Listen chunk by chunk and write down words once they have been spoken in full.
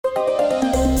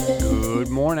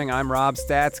morning. I'm Rob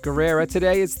Stats Guerrera.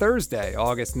 Today is Thursday,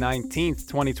 August 19th,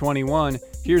 2021.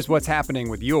 Here's what's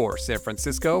happening with your San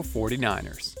Francisco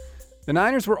 49ers. The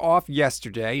Niners were off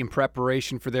yesterday in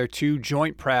preparation for their two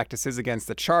joint practices against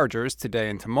the Chargers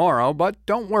today and tomorrow, but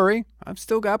don't worry, I've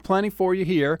still got plenty for you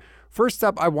here. First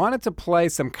up, I wanted to play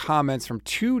some comments from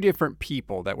two different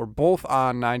people that were both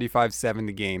on 95.7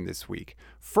 The Game this week.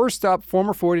 First up,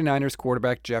 former 49ers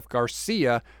quarterback Jeff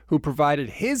Garcia, who provided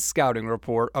his scouting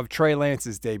report of Trey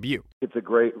Lance's debut. It's a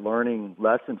great learning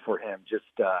lesson for him, just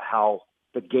how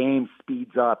the game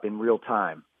speeds up in real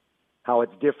time, how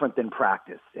it's different than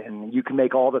practice. And you can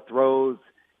make all the throws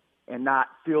and not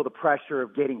feel the pressure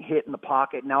of getting hit in the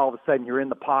pocket. Now all of a sudden you're in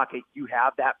the pocket. You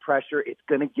have that pressure. It's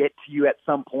going to get to you at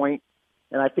some point.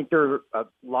 And I think there are a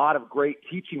lot of great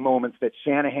teaching moments that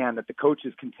Shanahan, that the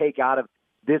coaches can take out of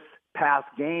this past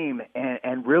game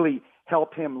and really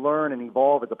help him learn and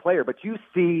evolve as a player. But you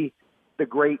see the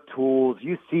great tools.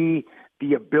 You see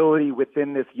the ability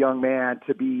within this young man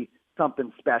to be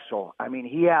something special. I mean,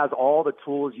 he has all the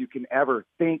tools you can ever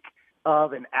think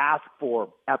of and ask for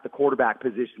at the quarterback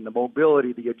position, the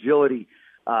mobility, the agility,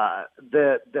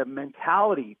 the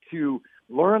mentality to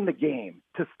learn the game,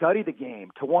 to study the game,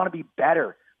 to want to be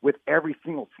better with every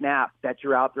single snap that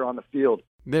you're out there on the field.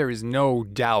 There is no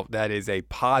doubt that is a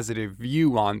positive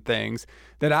view on things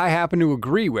that I happen to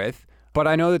agree with, but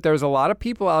I know that there's a lot of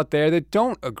people out there that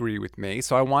don't agree with me,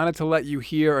 so I wanted to let you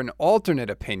hear an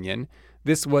alternate opinion.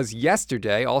 This was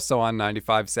yesterday, also on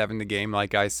 95.7 The Game,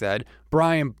 like I said.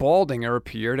 Brian Baldinger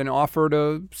appeared and offered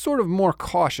a sort of more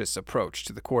cautious approach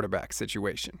to the quarterback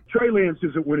situation. Trey Lance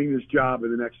isn't winning this job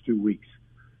in the next 2 weeks.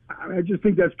 I just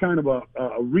think that's kind of a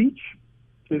reach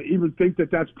to even think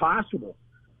that that's possible.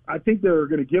 I think they're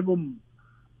going to give him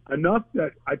enough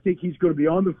that I think he's going to be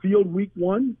on the field week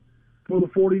one for the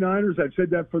 49ers. I've said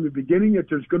that from the beginning, that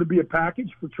there's going to be a package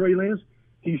for Trey Lance.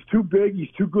 He's too big.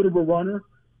 He's too good of a runner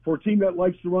for a team that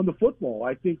likes to run the football.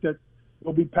 I think that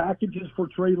there'll be packages for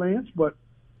Trey Lance, but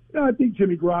I think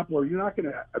Jimmy Garoppolo, you're not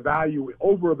going to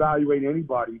over-evaluate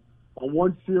anybody on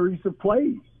one series of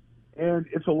plays. And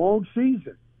it's a long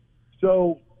season.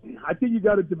 So I think you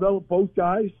got to develop both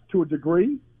guys to a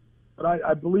degree. But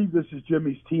I believe this is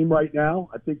Jimmy's team right now.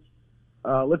 I think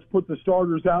let's put the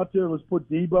starters out there. Let's put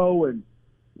Debo and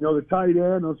the tight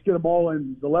end. Let's get them all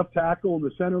in, the left tackle and the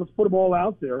center. Let's put them all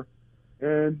out there,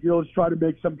 and let's try to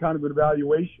make some kind of an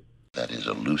evaluation. That is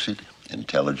a lucid,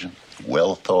 intelligent,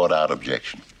 well thought out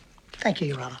objection. Thank you,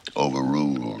 Your Honor.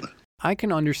 Overruled. I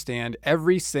can understand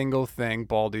every single thing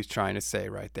Baldy's trying to say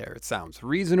right there. It sounds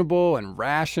reasonable and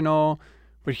rational,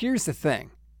 but here's the thing.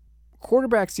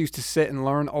 Quarterbacks used to sit and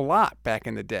learn a lot back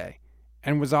in the day.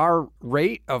 And was our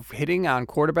rate of hitting on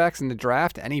quarterbacks in the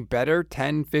draft any better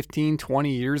 10, 15,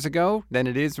 20 years ago than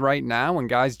it is right now when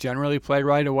guys generally play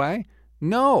right away?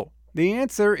 No. The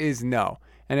answer is no.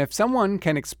 And if someone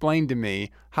can explain to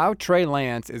me how Trey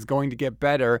Lance is going to get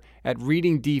better at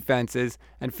reading defenses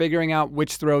and figuring out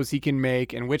which throws he can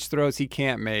make and which throws he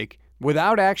can't make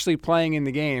without actually playing in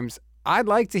the games, I'd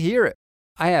like to hear it.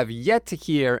 I have yet to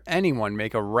hear anyone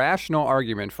make a rational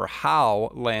argument for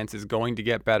how Lance is going to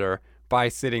get better by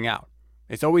sitting out.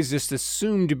 It's always just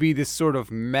assumed to be this sort of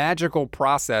magical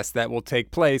process that will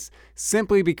take place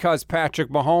simply because Patrick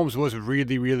Mahomes was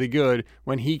really, really good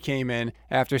when he came in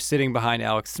after sitting behind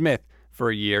Alex Smith for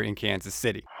a year in Kansas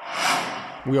City.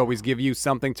 We always give you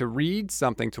something to read,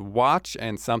 something to watch,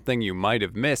 and something you might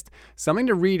have missed. Something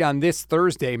to read on this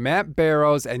Thursday. Matt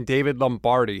Barrows and David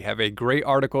Lombardi have a great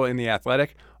article in The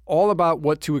Athletic all about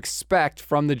what to expect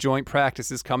from the joint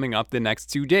practices coming up the next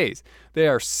 2 days.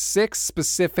 There are 6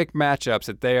 specific matchups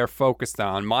that they are focused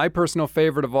on. My personal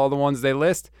favorite of all the ones they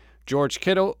list, George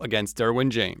Kittle against Derwin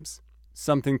James.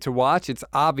 Something to watch, it's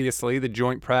obviously the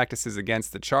joint practices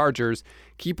against the Chargers.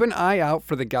 Keep an eye out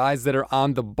for the guys that are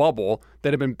on the bubble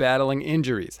that have been battling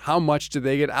injuries. How much do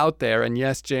they get out there? And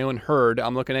yes, Jalen Hurd,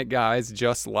 I'm looking at guys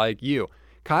just like you.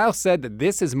 Kyle said that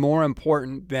this is more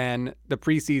important than the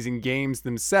preseason games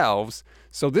themselves,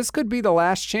 so this could be the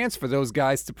last chance for those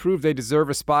guys to prove they deserve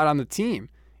a spot on the team.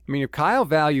 I mean, if Kyle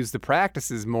values the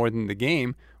practices more than the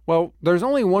game, well, there's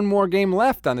only one more game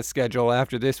left on the schedule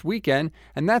after this weekend,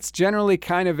 and that's generally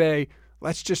kind of a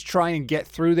let's just try and get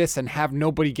through this and have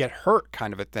nobody get hurt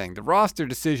kind of a thing. The roster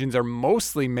decisions are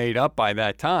mostly made up by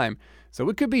that time, so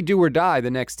it could be do or die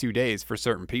the next 2 days for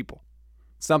certain people.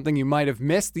 Something you might have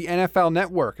missed, the NFL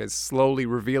Network is slowly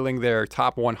revealing their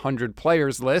top 100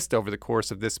 players list over the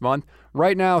course of this month.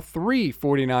 Right now, 3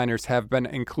 49ers have been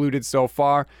included so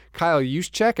far. Kyle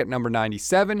Juszczyk at number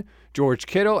 97, George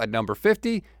Kittle at number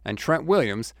 50, and Trent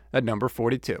Williams at number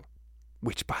 42.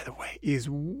 Which, by the way, is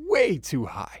way too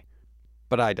high.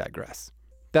 But I digress.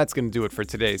 That's going to do it for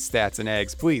today's Stats and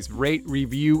Eggs. Please rate,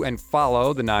 review, and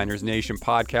follow the Niners Nation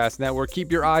Podcast Network. Keep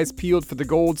your eyes peeled for the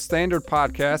Gold Standard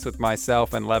Podcast with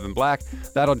myself and Levin Black.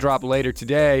 That'll drop later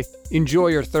today. Enjoy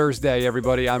your Thursday,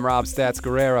 everybody. I'm Rob Stats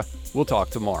Guerrera. We'll talk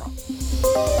tomorrow.